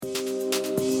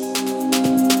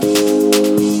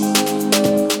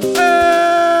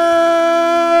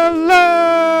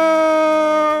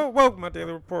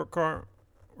report card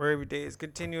where every day is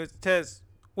continuous test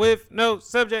with no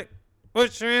subject.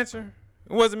 What's your answer?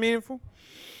 It wasn't meaningful.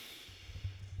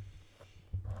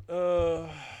 Uh,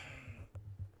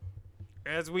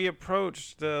 as we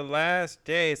approach the last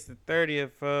day, it's the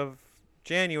 30th of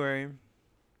January.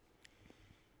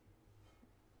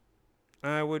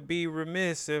 I would be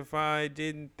remiss if I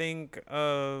didn't think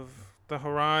of the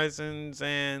horizons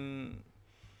and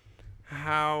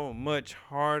how much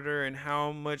harder and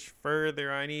how much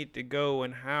further I need to go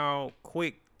and how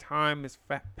quick time is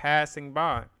passing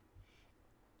by.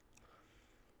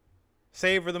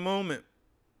 Savor the moment.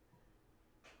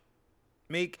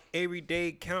 Make every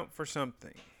day count for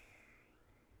something.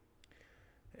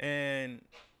 And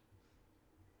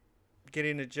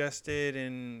getting adjusted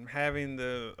and having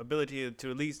the ability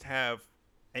to at least have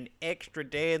an extra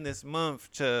day in this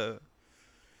month to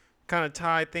kind of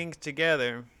tie things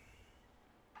together,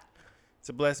 it's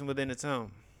a blessing within its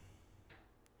own.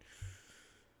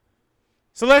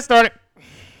 So let's start it.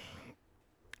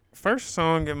 First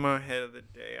song in my head of the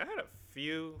day. I had a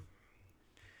few.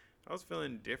 I was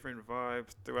feeling different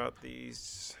vibes throughout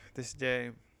this day.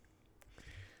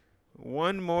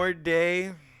 One More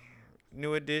Day,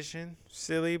 new edition,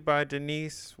 Silly by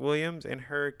Denise Williams, and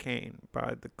Hurricane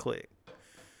by The Click.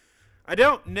 I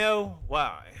don't know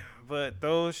why, but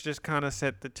those just kind of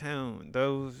set the tone.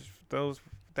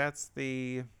 That's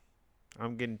the,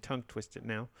 I'm getting tongue twisted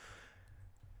now.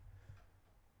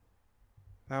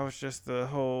 That was just the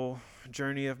whole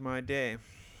journey of my day.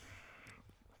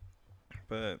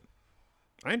 But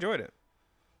I enjoyed it.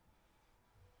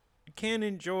 You can't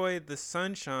enjoy the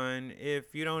sunshine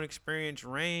if you don't experience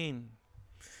rain.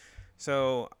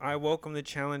 So I welcome the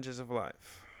challenges of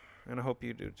life, and I hope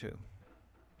you do too.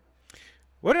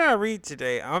 What did I read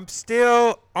today? I'm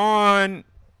still on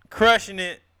Crushing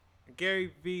It.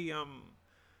 Gary Vee, I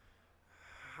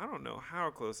don't know how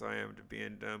close I am to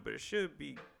being done, but it should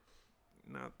be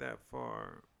not that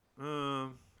far. I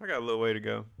got a little way to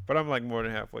go, but I'm like more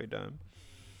than halfway done.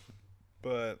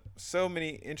 But so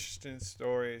many interesting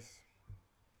stories,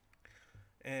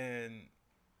 and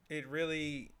it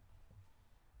really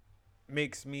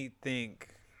makes me think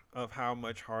of how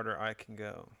much harder I can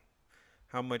go,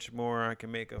 how much more I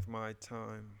can make of my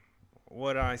time.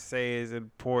 What I say is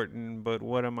important, but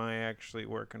what am I actually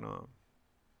working on?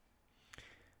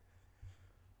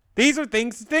 These are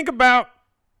things to think about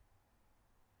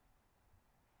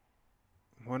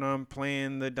when I'm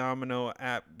playing the Domino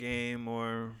app game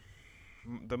or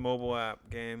the mobile app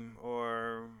game,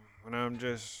 or when I'm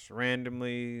just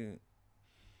randomly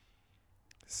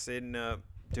sitting up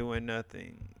doing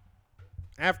nothing.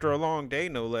 After a long day,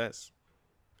 no less.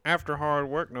 After hard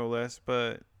work, no less,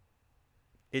 but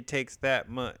it takes that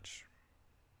much.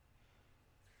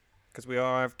 Because we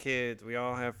all have kids, we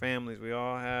all have families, we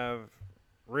all have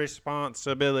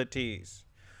responsibilities.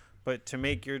 But to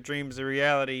make your dreams a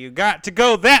reality, you got to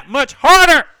go that much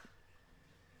harder.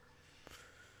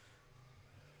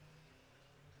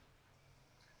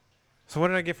 So what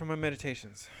did I get from my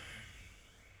meditations?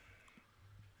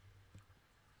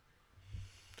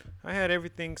 I had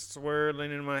everything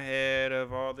swirling in my head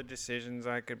of all the decisions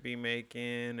I could be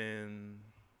making, and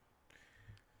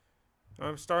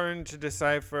I'm starting to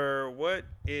decipher what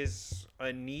is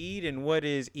a need and what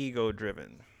is ego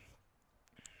driven.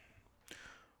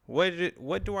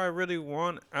 What do I really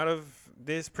want out of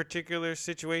this particular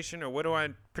situation, or what do I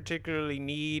particularly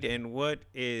need, and what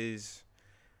a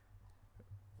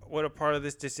part of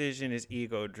this decision is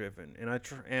ego driven,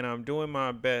 and I'm doing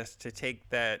my best to take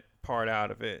that part out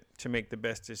of it to make the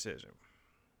best decision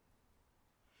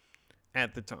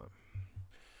at the time.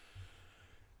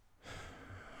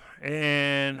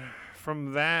 And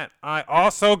from that, I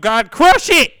also got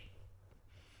Crush It.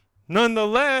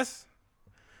 Nonetheless,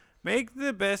 make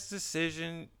the best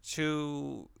decision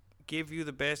to give you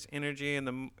the best energy and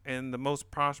the most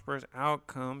prosperous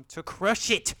outcome to crush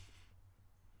it.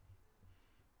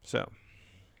 So,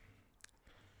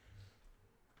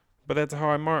 but that's a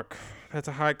high mark. That's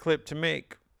a high clip to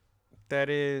make. That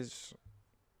is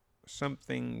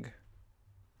something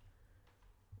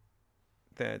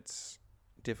that's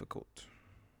difficult.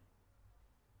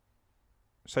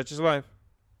 Such is life.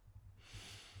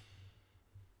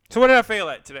 So what did I fail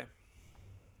at today?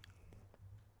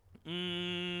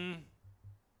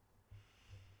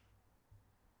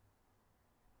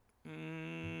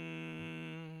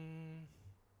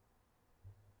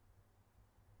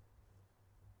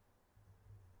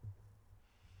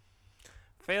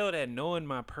 Failed at knowing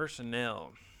my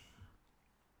personnel.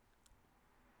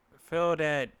 Failed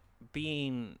at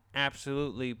being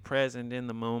absolutely present in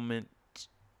the moment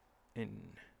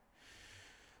and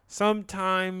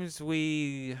Sometimes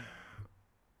we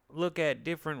look at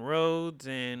different roads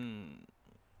and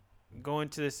going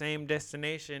to the same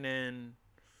destination, and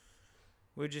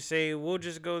we just say we'll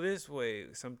just go this way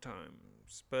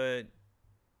sometimes, but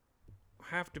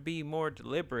have to be more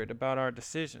deliberate about our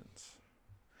decisions,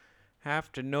 have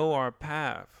to know our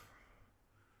path.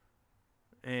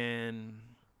 And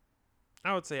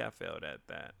I would say I failed at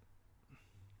that.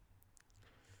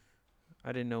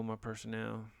 I didn't know my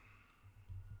personnel.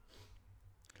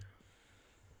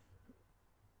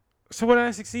 So what did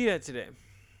I succeed at today?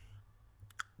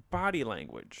 Body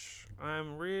language.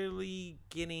 I'm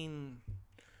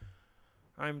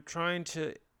trying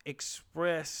to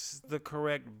express the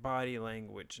correct body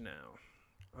language now.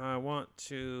 I want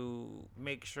to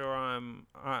make sure I'm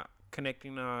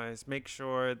connecting eyes, make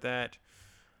sure that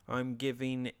I'm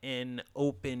giving an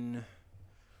open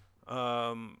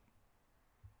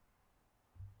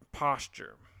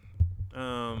posture,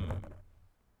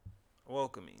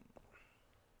 welcoming,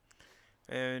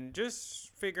 and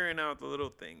just figuring out the little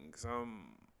things.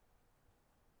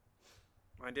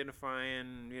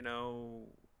 Identifying,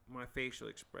 my facial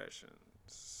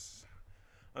expressions.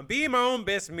 I'm being my own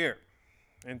best mirror,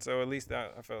 and so at least I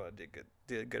felt I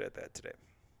did good at that today.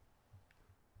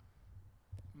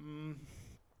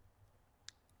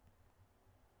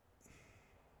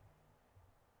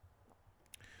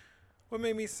 What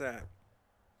made me sad?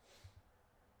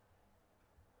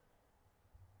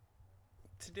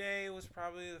 Today was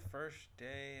probably the first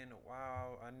day in a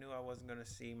while. I knew I wasn't going to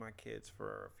see my kids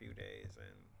for a few days.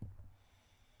 And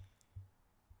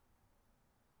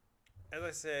as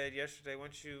I said yesterday,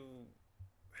 once you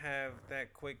have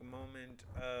that quick moment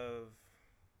of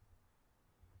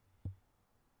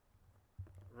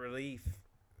relief,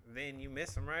 then you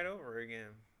miss them right over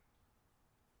again.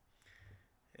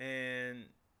 And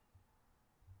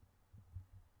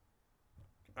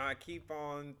I keep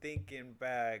on thinking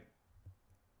back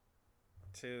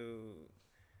to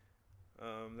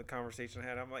the conversation I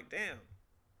had. I'm like, damn,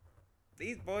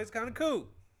 these boys kind of cool.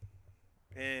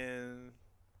 And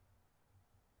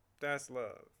that's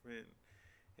love. And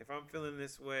if I'm feeling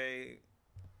this way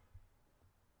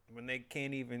when they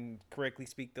can't even correctly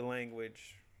speak the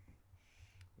language,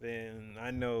 then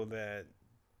I know that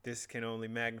this can only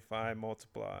magnify,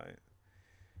 multiply.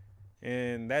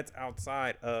 And that's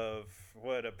outside of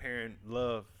what a parent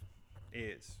love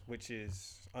is, which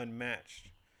is unmatched.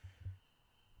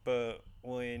 But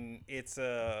when it's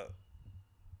a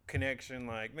connection,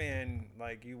 like, man,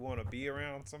 like you want to be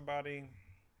around somebody,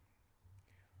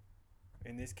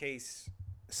 in this case,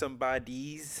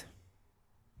 somebody's,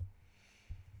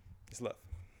 it's love.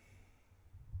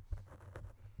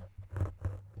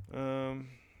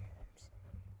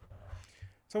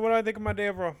 So what do I think of my day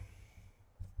overall?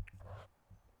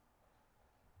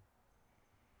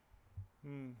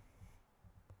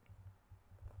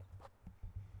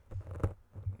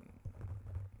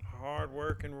 Hard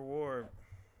work and reward.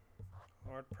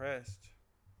 Hard pressed.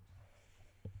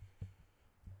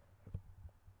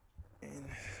 And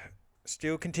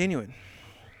still continuing.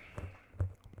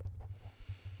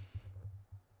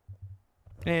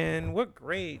 And what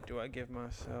grade do I give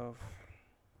myself?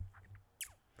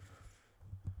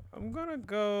 I'm gonna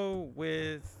go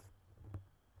with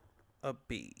a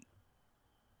B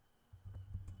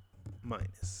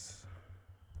minus.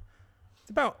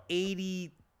 It's about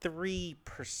 83%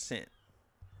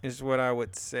 is what I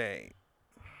would say.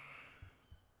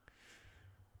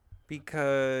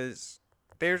 Because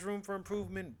there's room for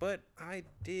improvement, but I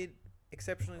did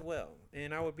exceptionally well.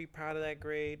 And I would be proud of that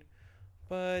grade.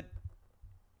 But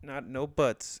no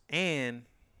buts. And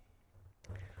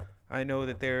I know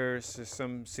that there's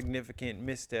some significant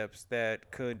missteps that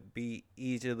could be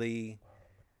easily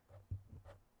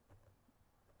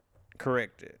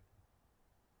corrected.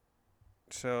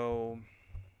 So,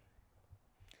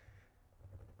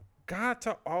 got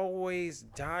to always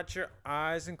dot your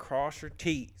I's and cross your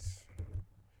T's.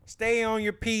 Stay on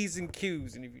your P's and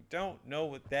Q's. And if you don't know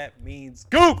what that means,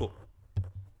 Google.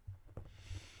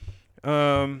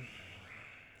 I'm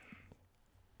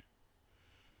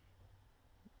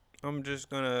just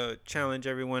going to challenge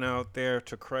everyone out there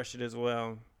to crush it as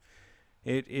well.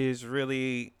 It is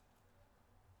really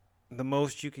the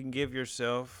most you can give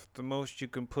yourself, the most you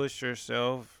can push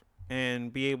yourself,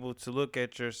 and be able to look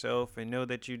at yourself and know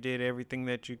that you did everything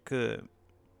that you could.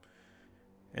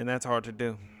 And that's hard to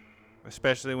do,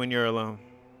 especially when you're alone.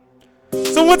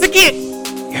 So once again,